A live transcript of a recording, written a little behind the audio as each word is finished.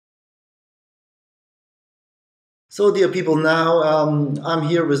So, dear people, now I'm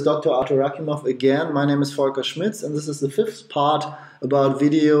here with Dr. Artour Rakhimov again. My name is Volker Schmitz, and this is the fifth part about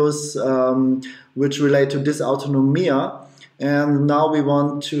videos which relate to dysautonomia. And now we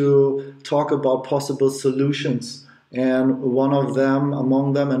want to talk about possible solutions. And one of them,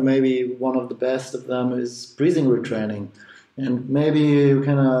 among them, and maybe one of the best of them, is breathing retraining. And maybe you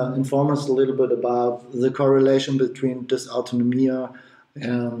can inform us a little bit about the correlation between dysautonomia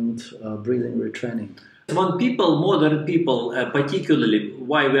and breathing retraining. When people, modern people, particularly,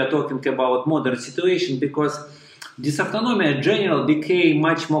 why we are talking about modern situation, because dysautonomia in general became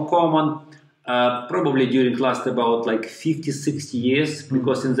much more common probably during last about like 50-60 years,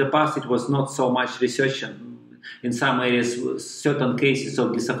 because in the past it was not so much research. In some areas, certain cases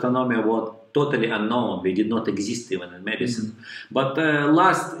of dysautonomia were totally unknown. They did not exist even in medicine. But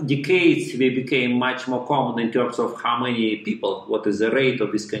last decades, they became much more common in terms of how many people, what is the rate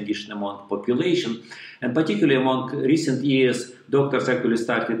of this condition among population. And particularly among recent years, doctors actually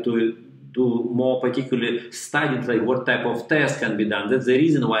started to do more particularly studies like what type of tests can be done. That's the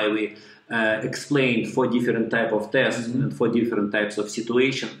reason why we explained 4 different types of tests and 4 different types of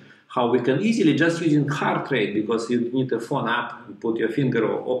situations. How we can easily just using heart rate, because you need a phone app and put your finger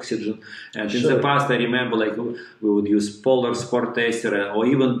or oxygen. And in the past, I remember like we would use polar sport tester or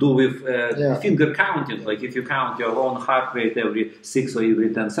even do with finger counting. Like if you count your own heart rate every 6 or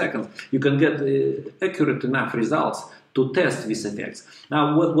every 10 seconds, you can get accurate enough results to test these effects.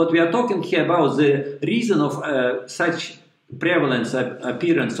 Now, what we are talking here about, the reason of such prevalence,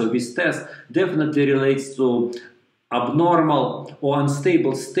 appearance of this test definitely relates to abnormal or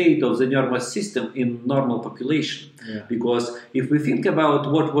unstable state of the nervous system in normal population. Because if we think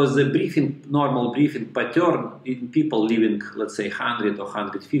about what was the normal breathing pattern in people living, let's say, 100 or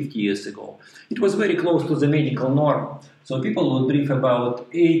 150 years ago, it was very close to the medical norm. So people would breathe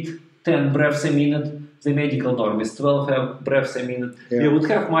about 8-10 breaths a minute. The medical norm is 12 breaths a minute. They would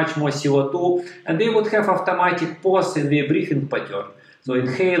have much more CO2, and they would have automatic pause in their breathing pattern. So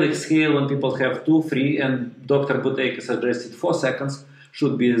inhale, exhale when people have 2, 3, and Dr. Buteyko suggested 4 seconds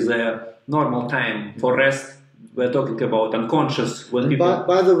should be the normal time for rest. We're talking about unconscious when people...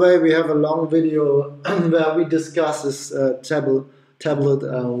 By the way, we have a long video where we discuss this tablet.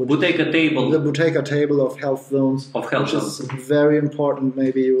 Buteyko table. The Buteyko table of health zones. Which is very important,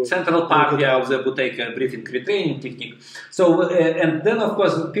 maybe. Central part of the Buteyko breathing retraining technique. So, and then of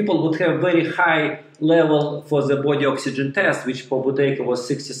course people would have very high level for the body oxygen test, which for Buteyko was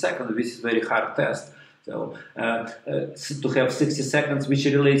 60 seconds. This is very hard test. So to have 60 seconds, which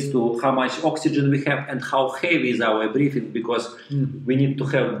relates to how much oxygen we have and how heavy is our breathing, because we need to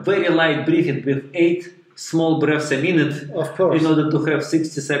have very light breathing with 8 small breaths a minute in order to have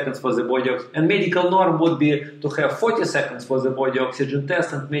 60 seconds for the body oxygen. And medical norm would be to have 40 seconds for the body oxygen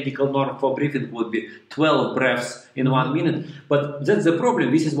test, and medical norm for breathing would be 12 breaths in 1 minute. But that's the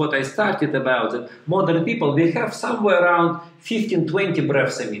problem. This is what I started about. That modern people, they have somewhere around 15-20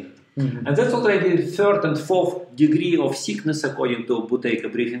 breaths a minute. And that's already 3rd and 4th degree of sickness according to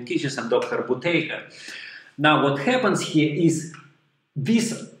Buteyko breathing teachers and Dr. Buteyko. Now what happens here is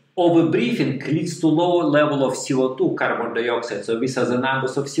this overbreathing leads to low level of CO2, carbon dioxide. So these are the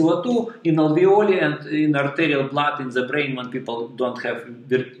numbers of CO2 in alveoli and in arterial blood in the brain. When people don't have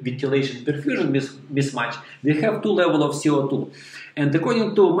ventilation perfusion mismatch, they have 2 levels of CO2. And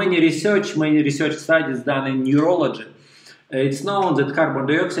according to many research studies done in neurology, it's known that carbon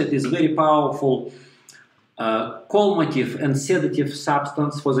dioxide is very powerful calmative and sedative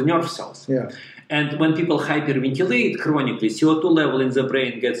substance for the nerve cells. And when people hyperventilate chronically, CO2 level in the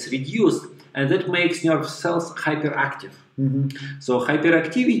brain gets reduced, and that makes nerve cells hyperactive. So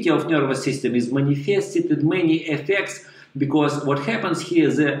hyperactivity of nervous system is manifested in many effects, because what happens here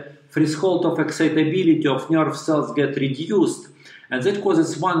is the threshold of excitability of nerve cells get reduced, and that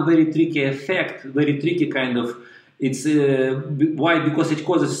causes one very tricky effect, very tricky kind of. It's why? Because it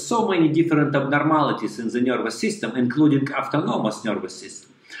causes so many different abnormalities in the nervous system, including autonomous nervous system.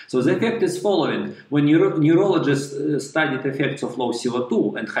 So the effect is following. When neurologists studied effects of low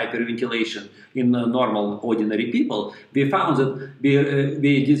CO2 and hyperventilation in normal, ordinary people, we found that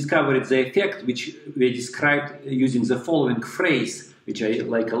we discovered the effect which we described using the following phrase, which I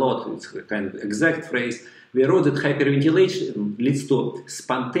like a lot. It's a kind of exact phrase. We wrote that hyperventilation leads to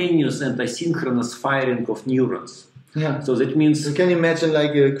spontaneous and asynchronous firing of neurons. So that means... You can imagine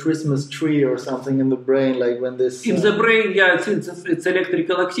like a Christmas tree or something in the brain, like when this... In the brain, it's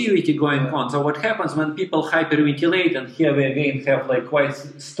electrical activity going on. So what happens when people hyperventilate, and here we again have like quite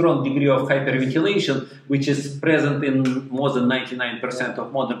strong degree of hyperventilation, which is present in more than 99%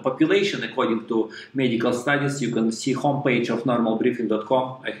 of modern population, according to medical studies. You can see homepage of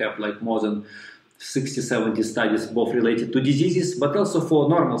normalbreathing.com. I have like more than 60, 70 studies, both related to diseases, but also for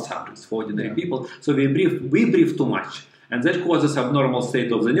normal subjects, for ordinary people. So we breathe too much. And that causes abnormal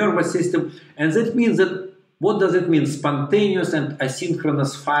state of the nervous system. And that means that, what does it mean? Spontaneous and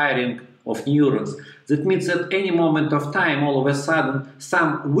asynchronous firing of neurons. That means at any moment of time, all of a sudden,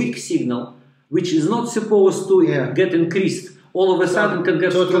 some weak signal, which is not supposed to get increased, all of a sudden can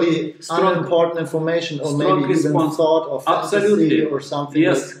get totally strong, unimportant information, or maybe even thought or fantasy or something.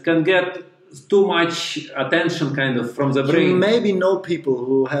 Yes, can get too much attention kind of from the brain. You maybe know people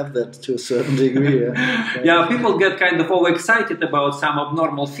who have that to a certain degree. Yeah, people get kind of overexcited about some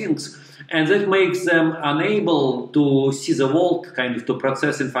abnormal things, and that makes them unable to see the world, kind of to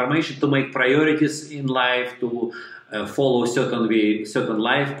process information, to make priorities in life, to follow certain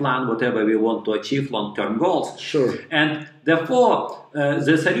life plan, whatever we want to achieve, long-term goals. Sure. And therefore,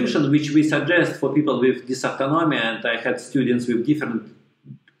 the solution which we suggest for people with dysautonomia, and I had students with different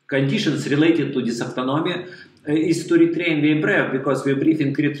conditions related to dysautonomia, is to retrain the breath, because with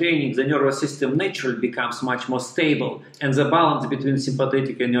breathing retraining, the nervous system naturally becomes much more stable, and the balance between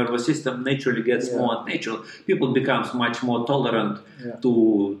sympathetic and nervous system naturally gets more natural. People become much more tolerant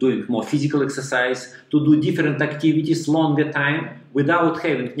to doing more physical exercise, to do different activities longer time without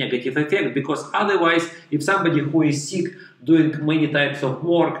having negative effect, because otherwise, if somebody who is sick doing many types of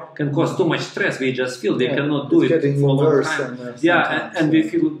work can cause too much stress, we just feel they cannot do it for a long time. And we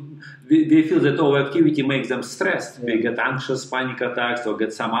feel that overactivity makes them stressed. They get anxious, panic attacks, or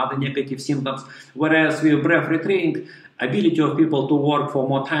get some other negative symptoms. Whereas with breath retraining, ability of people to work for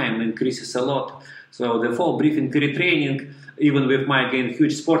more time increases a lot. So therefore, breathing retraining, even with my, again,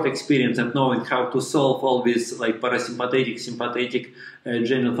 huge sport experience and knowing how to solve all this like parasympathetic, sympathetic,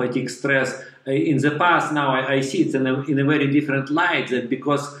 general fatigue, stress, in the past, now I see it in a very different light, that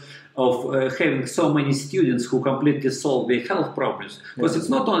because of having so many students who completely solve their health problems. Because it's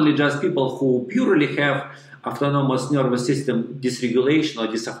not only just people who purely have autonomous nervous system dysregulation or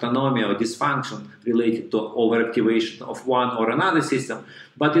dysautonomia or dysfunction related to overactivation of one or another system,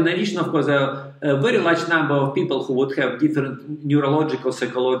 but in addition, of course, a very large number of people who would have different neurological,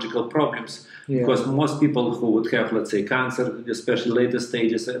 psychological problems. Because most people who would have, let's say, cancer, especially later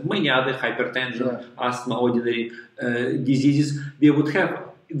stages, many other hypertension, asthma, ordinary diseases, they would have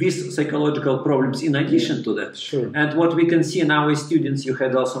these psychological problems in addition to that. Sure. And what we can see in our students, you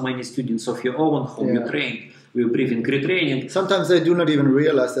had also many students of your own whom you trained with breathing retraining. Sometimes they do not even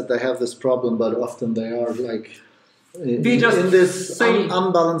realize that they have this problem, but often they are like in this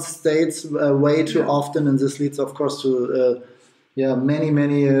unbalanced states way too often, and this leads, of course, to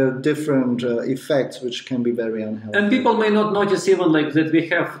many different effects which can be very unhealthy. And people may not notice even like that we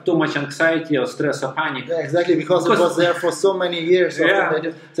have too much anxiety or stress or panic. Yeah, exactly, because it was there for so many years.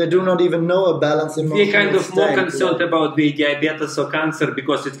 They do not even know a balance emotional They're kind of state, more concerned about the diabetes or cancer,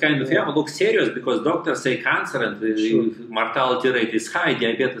 because it's kind of looks serious, because doctors say cancer and the mortality rate is high.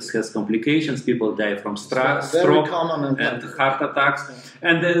 Diabetes has complications. People die from stroke and heart attacks.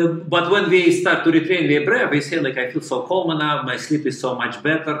 And but when we start to retrain their breath, they say like, I feel so calm now, my sleep is so much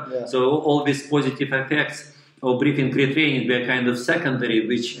better. So all these positive effects of breathing retraining, they're kind of secondary,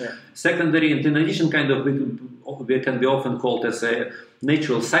 secondary, and in addition, kind of they can be often called as a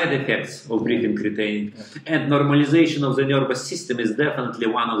natural side effects of breathing retraining. And normalization of the nervous system is definitely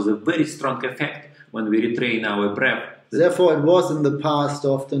one of the very strong effects when we retrain our breath. Therefore, it was in the past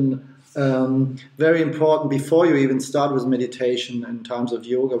often very important, before you even start with meditation in times of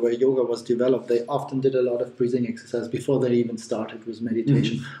yoga, where yoga was developed, they often did a lot of breathing exercise before they even started with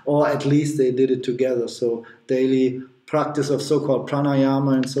meditation, or at least they did it together. So daily practice of so-called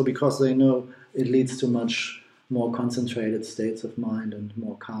pranayama, and so because they know it leads to much more concentrated states of mind and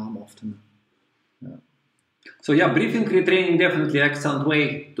more calm often. So breathing retraining definitely excellent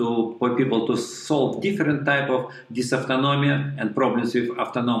way for people to solve different type of dysautonomia and problems with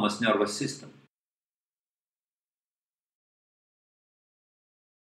autonomous nervous system.